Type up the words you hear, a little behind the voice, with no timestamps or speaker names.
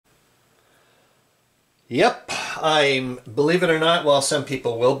Yep, I'm, believe it or not, well, some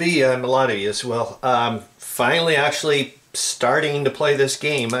people will be, a lot of you as well, finally actually starting to play this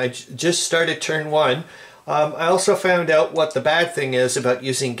game. I just started turn one. I also found out what the bad thing is about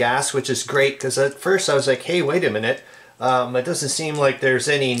using gas, which is great, because at first I was like, hey, wait a minute, it doesn't seem like there's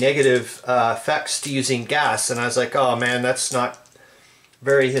any negative effects to using gas, and I was like, oh man, that's not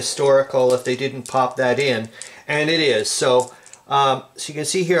very historical if they didn't pop that in, and it is. So you can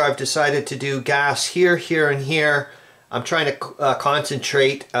see here I've decided to do gas here, here, and here. I'm trying to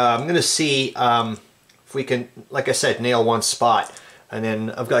concentrate. I'm going to see if we can, like I said, nail one spot. And then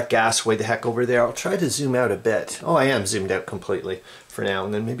I've got gas way the heck over there. I'll try to zoom out a bit. Oh, I am zoomed out completely for now.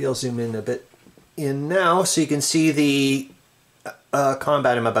 And then maybe I'll zoom in a bit in now so you can see the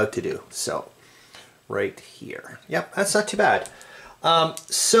combat I'm about to do. So right here. Yep, that's not too bad.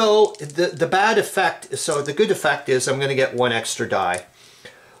 So the bad effect, so the good effect is I'm going to get one extra die.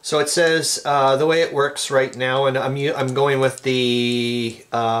 So it says the way it works right now, and I'm going with the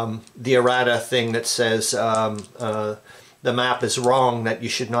errata thing that says the map is wrong, that you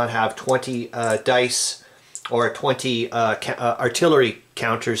should not have 20 dice or 20 artillery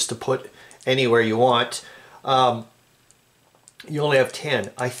counters to put anywhere you want. You only have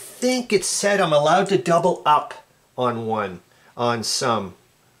 10. I think it said I'm allowed to double up on one. On some.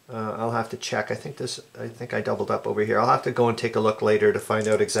 I'll have to check. I think I doubled up over here. I'll have to go and take a look later to find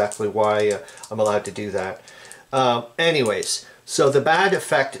out exactly why I'm allowed to do that. Anyways, so the bad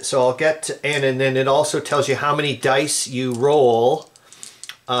effect, so I'll get to, and then it also tells you how many dice you roll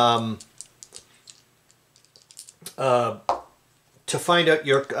to find out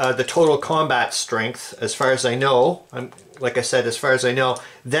your the total combat strength. As far as I know, like I said, as far as I know,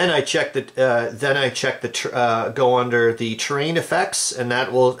 then I check the go under the terrain effects, and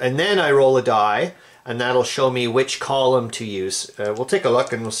then I roll a die, and that'll show me which column to use. We'll take a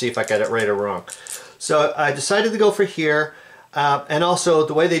look and we'll see if I get it right or wrong. So I decided to go for here, and also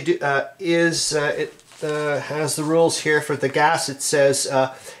the way they do it has the rules here for the gas. It says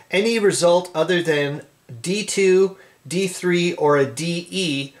any result other than D2, D3, or a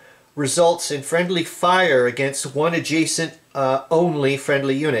DE results in friendly fire against one adjacent only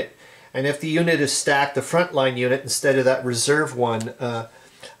friendly unit. And if the unit is stacked, the frontline unit, instead of that reserve one,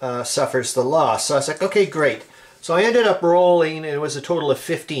 suffers the loss. So I was like, okay, great. So I ended up rolling, and it was a total of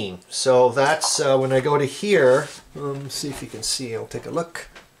 15. So that's when I go to here, see if you can see, I'll take a look.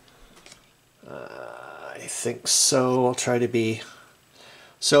 I think so, I'll try to be...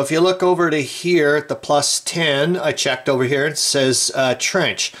 So if you look over to here at the plus 10, I checked over here, it says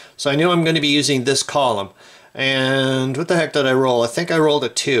trench. So I knew I'm going to be using this column. And what the heck did I roll? I think I rolled a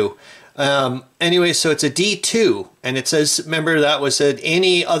 2. Anyway, so it's a D2, and it says, remember that was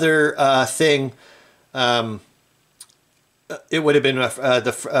any other thing, it would have been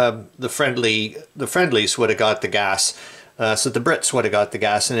the friendlies would have got the gas. So the Brits would have got the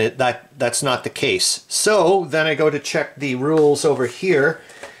gas, and that's not the case. So then I go to check the rules over here,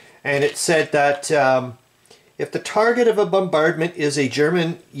 and it said that if the target of a bombardment is a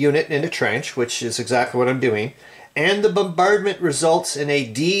German unit in a trench, which is exactly what I'm doing, and the bombardment results in a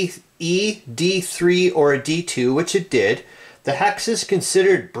DE, D3, or a D2, which it did, the hex is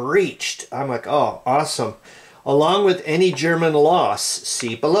considered breached. I'm like, oh, awesome. Along with any German loss,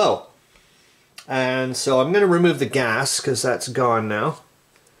 see below. And so I'm going to remove the gas because that's gone now.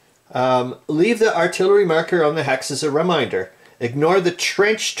 Leave the artillery marker on the hex as a reminder. Ignore the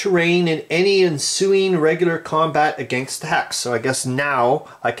trench terrain in any ensuing regular combat against the hex. So I guess now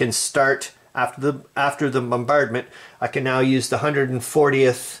I can start, after the bombardment, I can now use the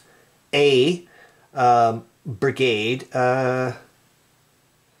 140th A brigade.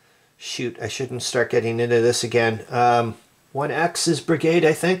 Shoot, I shouldn't start getting into this again. 1X is brigade,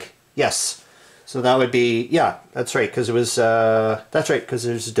 I think? Yes. So that would be, yeah, that's right, because it was, that's right, because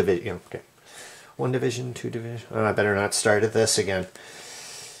there's a division, okay. 1 division, 2 division, oh, I better not start at this again.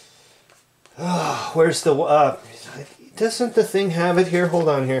 Oh, where's the, doesn't the thing have it here? Hold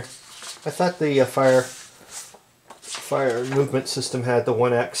on here. I thought the fire movement system had the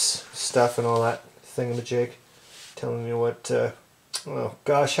 1X stuff and all that thingamajig, telling me what, oh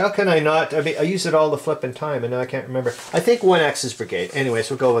gosh, how can I not, I mean, I use it all the flipping time and now I can't remember. I think 1X is brigade. Anyways,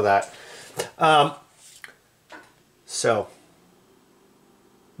 we'll go with that. So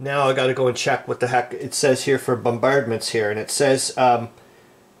now I got to go and check what the heck it says here for bombardments here, and it says then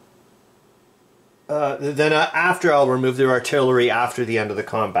after I'll remove the artillery after the end of the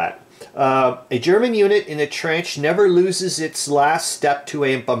combat. A German unit in a trench never loses its last step to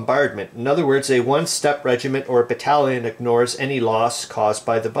a bombardment. In other words, a one-step regiment or battalion ignores any loss caused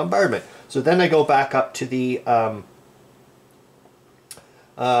by the bombardment. So then I go back up to the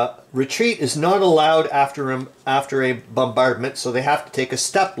Retreat is not allowed after a bombardment, so they have to take a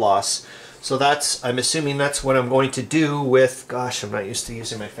step loss. So I'm assuming that's what I'm going to do with, gosh, I'm not used to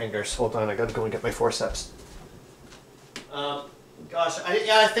using my fingers. Hold on, I gotta go and get my forceps. Gosh,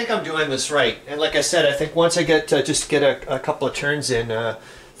 yeah, I think I'm doing this right. And like I said, I think once I get a couple of turns in,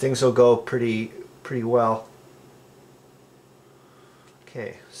 things will go pretty well.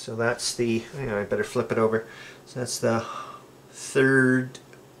 Okay, so that's the, I better flip it over. So that's the 3rd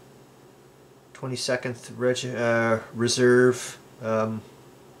 22nd Reserve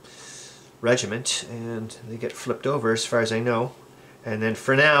Regiment, and they get flipped over as far as I know. And then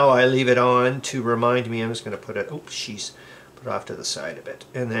for now, I leave it on to remind me. I'm just going to put it, oh, jeez, put it off to the side a bit.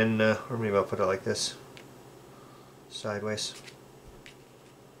 And then, or maybe I'll put it like this, sideways.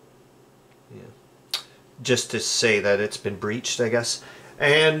 Yeah. Just to say that it's been breached, I guess.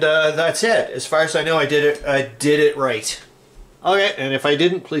 And that's it. As far as I know, I did it right. Okay, and if I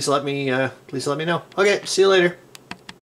didn't, please let me know. Okay, see you later.